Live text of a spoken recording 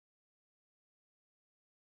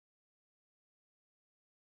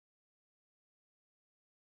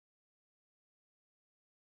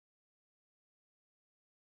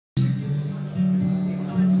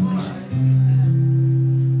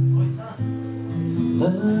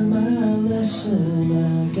learned my lesson,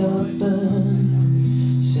 I got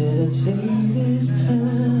burned. Said I'd stay this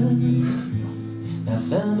time. I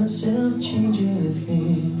found myself changing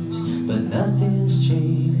things, but nothing's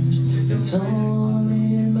changed. They told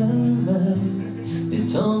me in my mind, they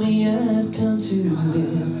told me I'd come to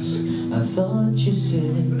this. I thought you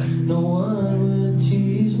said no one would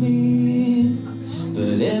tease me,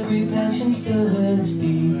 but every passion still hurts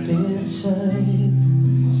deep inside.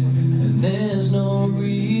 And there's no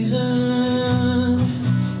reason,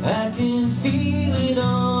 I can feel it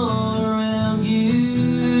all around you.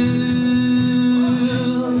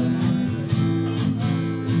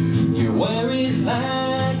 You wear it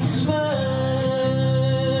like a smile,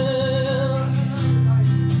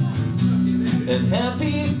 and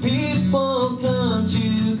happy people come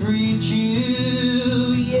to greet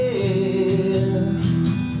you, yeah.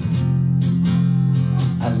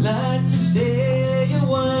 I'd like to stay a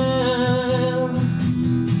while,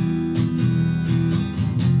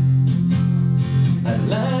 I'd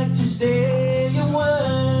like to stay a while.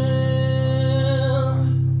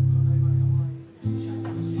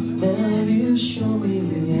 Now you show me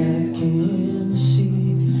I can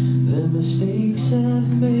see the mistakes I've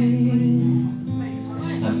made.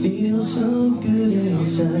 I feel so good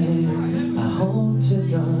inside. I hope to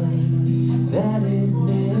God that it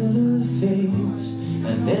never fades. I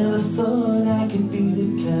never thought I could be the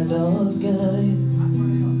kind of guy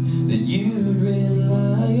that you'd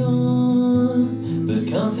rely on, but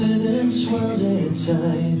confidence was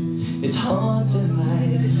inside. It's hard to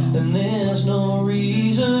hide, and there's no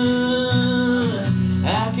reason.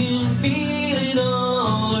 I can feel it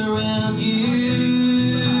all around you.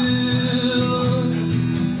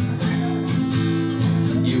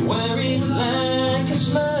 You wear it like a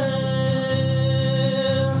smile,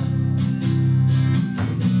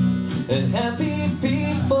 and happy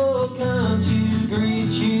people come to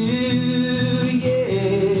greet you,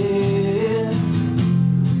 yeah.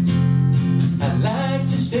 I'd like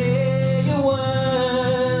to stay a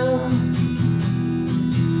while,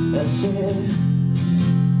 I said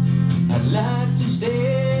I'd like to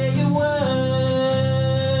stay a while.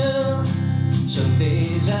 Some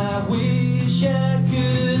days I wish I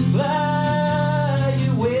could fly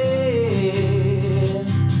away,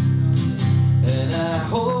 and I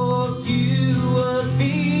hope you would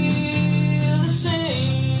feel the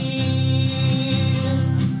same.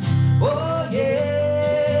 Oh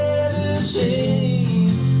yeah, the same.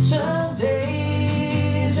 Some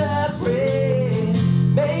days I pray,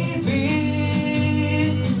 maybe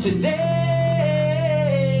today.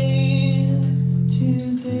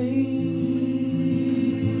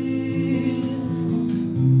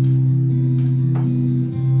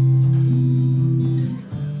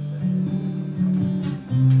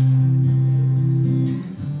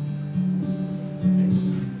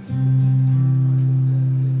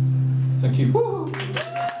 Thank you. Woo!